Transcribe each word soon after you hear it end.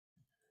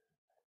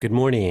Good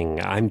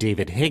morning. I'm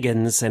David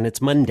Higgins, and it's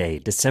Monday,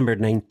 December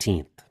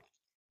 19th.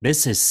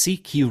 This is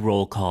CQ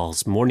Roll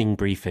Call's morning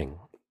briefing,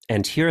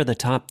 and here are the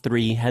top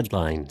 3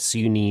 headlines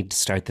you need to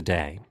start the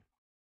day.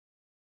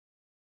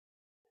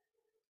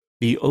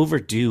 The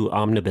overdue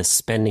omnibus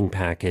spending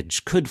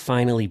package could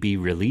finally be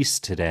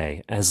released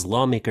today as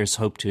lawmakers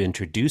hope to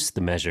introduce the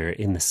measure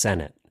in the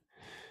Senate.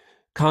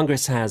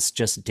 Congress has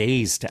just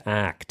days to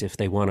act if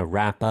they want to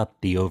wrap up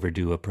the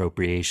overdue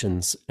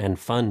appropriations and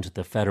fund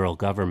the federal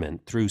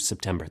government through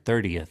September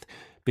 30th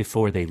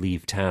before they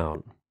leave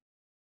town.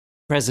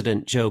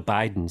 President Joe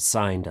Biden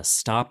signed a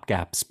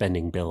stopgap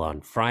spending bill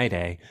on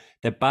Friday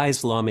that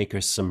buys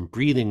lawmakers some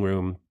breathing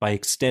room by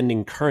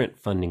extending current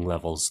funding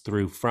levels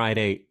through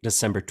Friday,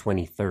 December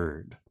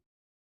 23rd.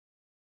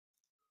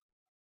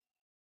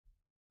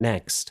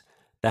 Next,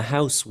 the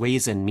House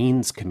Ways and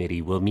Means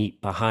Committee will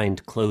meet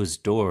behind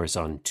closed doors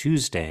on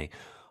Tuesday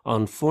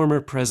on former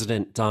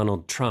President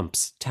Donald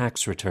Trump's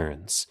tax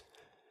returns.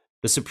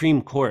 The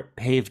Supreme Court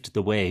paved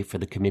the way for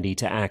the committee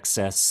to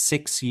access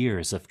 6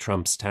 years of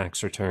Trump's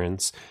tax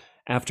returns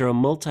after a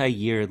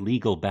multi-year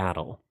legal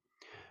battle.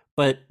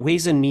 But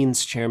Ways and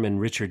Means Chairman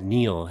Richard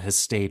Neal has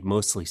stayed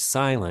mostly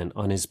silent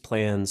on his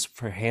plans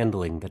for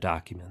handling the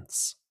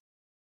documents.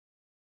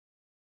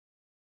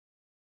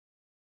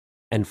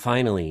 And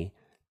finally,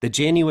 the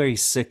January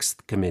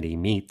 6th committee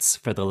meets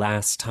for the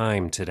last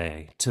time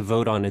today to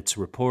vote on its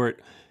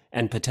report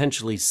and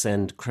potentially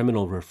send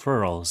criminal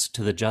referrals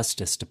to the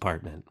Justice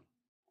Department.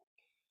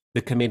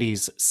 The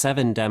committee's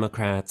 7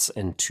 Democrats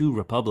and 2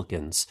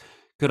 Republicans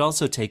could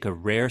also take a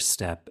rare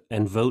step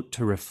and vote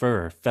to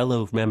refer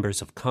fellow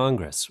members of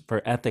Congress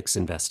for ethics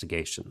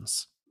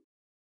investigations.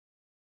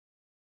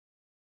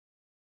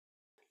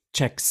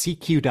 Check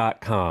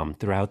CQ.com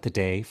throughout the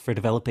day for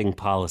developing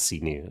policy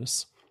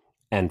news.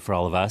 And for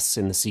all of us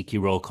in the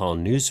CQ Roll Call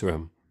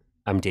newsroom,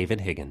 I'm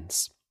David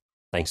Higgins.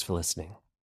 Thanks for listening.